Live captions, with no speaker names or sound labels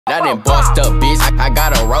I done bossed up, bitch. I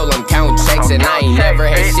gotta roll them, count checks, and I ain't never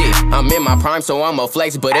had shit. I'm in my prime, so I'ma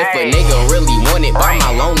flex. But if a nigga really want it, buy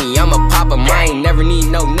my lonely, I'ma pop him. I ain't never need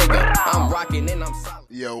no nigga. I'm rocking and I'm solid.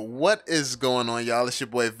 Yo, what is going on, y'all? It's your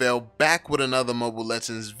boy VeLL back with another Mobile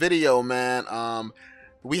Legends video, man.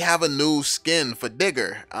 We have a new skin for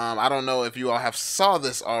Digger. I don't know if you all have saw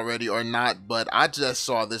this already or not, but I just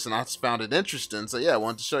saw this and I just found it interesting. So yeah, I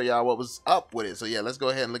wanted to show y'all what was up with it. So yeah, let's go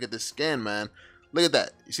ahead and look at this skin, man. Look at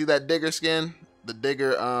that. You see that Digger skin? The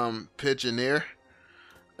Digger Pigeoneer.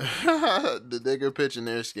 The Digger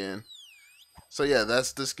Pigeoneer skin. So yeah,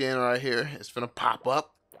 that's the skin right here. It's gonna pop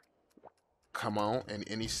up. Come on, in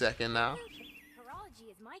any second now.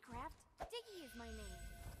 Horology is my craft. Diggy is my name.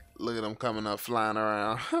 Look at them coming up, flying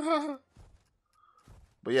around.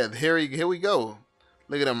 But yeah, here we go.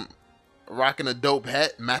 Look at him rocking a dope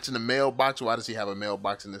hat, matching the mailbox. Why does he have a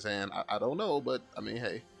mailbox in his hand? I don't know, but I mean,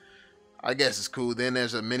 hey, I guess it's cool. Then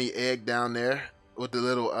there's a mini egg down there with the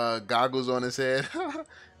little goggles on his head.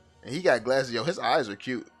 And he got glasses. Yo, his eyes are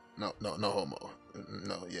cute. No homo.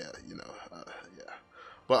 No, yeah, you know, yeah.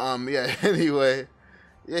 But yeah, anyway.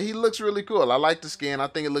 Yeah, he looks really cool. I like the skin. I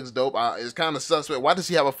think it looks dope. It's kind of suspect. Why does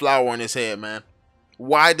he have a flower on his head, man?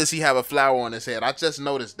 Why does he have a flower on his head? I just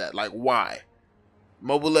noticed that. Like, why?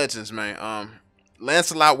 Mobile Legends, man.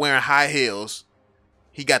 Lancelot wearing high heels.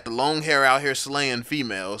 He got the long hair out here slaying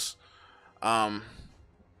females.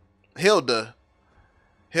 Hilda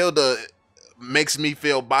makes me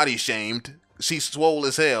feel body shamed. She's swole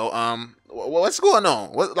as hell. What's going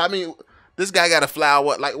on? I mean, this guy got a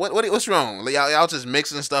flower. Like, what's wrong? Y'all just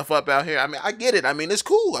mixing stuff up out here. I mean, I get it. I mean, it's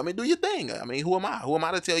cool. I mean, do your thing. I mean, who am I? Who am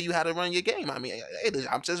I to tell you how to run your game? I mean,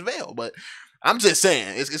 I'm just VeLL, but I'm just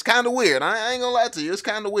saying, it's kind of weird. I ain't gonna lie to you. It's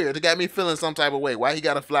kind of weird. It got me feeling some type of way. Why he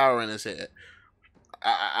got a flower in his head?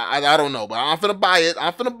 I don't know, but I'm finna buy it.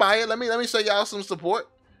 I'm finna buy it. Let me show y'all some support.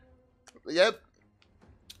 Yep.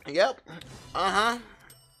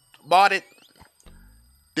 Bought it.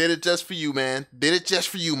 Did it just for you, man. Did it just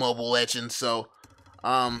for you, Mobile Legends. So,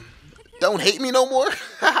 don't hate me no more.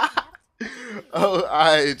 Oh,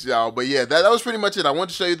 alright, y'all. But yeah, that was pretty much it. I wanted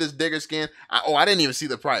to show you this Digger skin. I didn't even see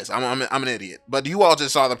the price. I'm an idiot. But you all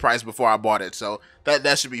just saw the price before I bought it, so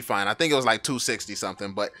that should be fine. I think it was like $260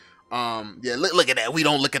 something. But yeah, look at that. We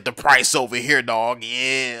don't look at the price over here, dog.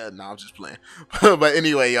 Yeah, no, I'm just playing. But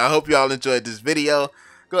anyway, I hope y'all enjoyed this video.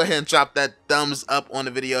 Go ahead and drop that thumbs up on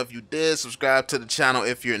the video if you did. Subscribe to the channel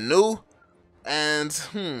if you're new. And,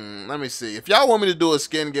 let me see. If y'all want me to do a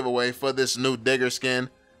skin giveaway for this new Digger skin,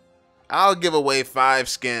 I'll give away 5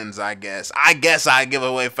 skins, I guess. I give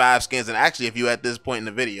away 5 skins. And actually, if you're at this point in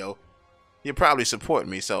the video, you probably support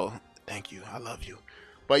me. So, thank you. I love you.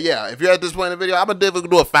 But yeah, if you're at this point in the video, I'm going to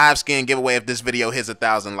do a 5 skin giveaway if this video hits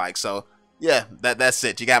 1,000 likes. So, yeah, that's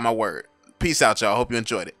it. You got my word. Peace out, y'all. Hope you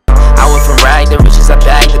enjoyed it. I went from rag to riches, I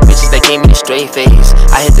bagged the bitches that gave me the straight face.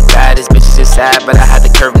 I hit the baddest bitches inside, but I had the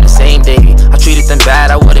curve in the same day. I treated them bad,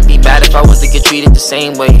 I wouldn't be mad if I was to get treated the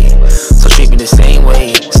same way. So treat me the same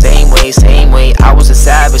way, same way, same way. I was a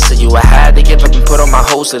savage to you, I had to give up and put all my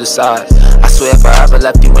hoes to the side. I swear if I ever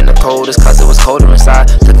left you in the cold, it's cause it was colder inside.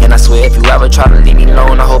 Look, and I swear if you ever try to leave me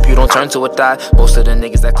alone, I hope you don't turn to a thigh. Most of the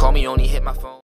niggas that call me only hit my phone.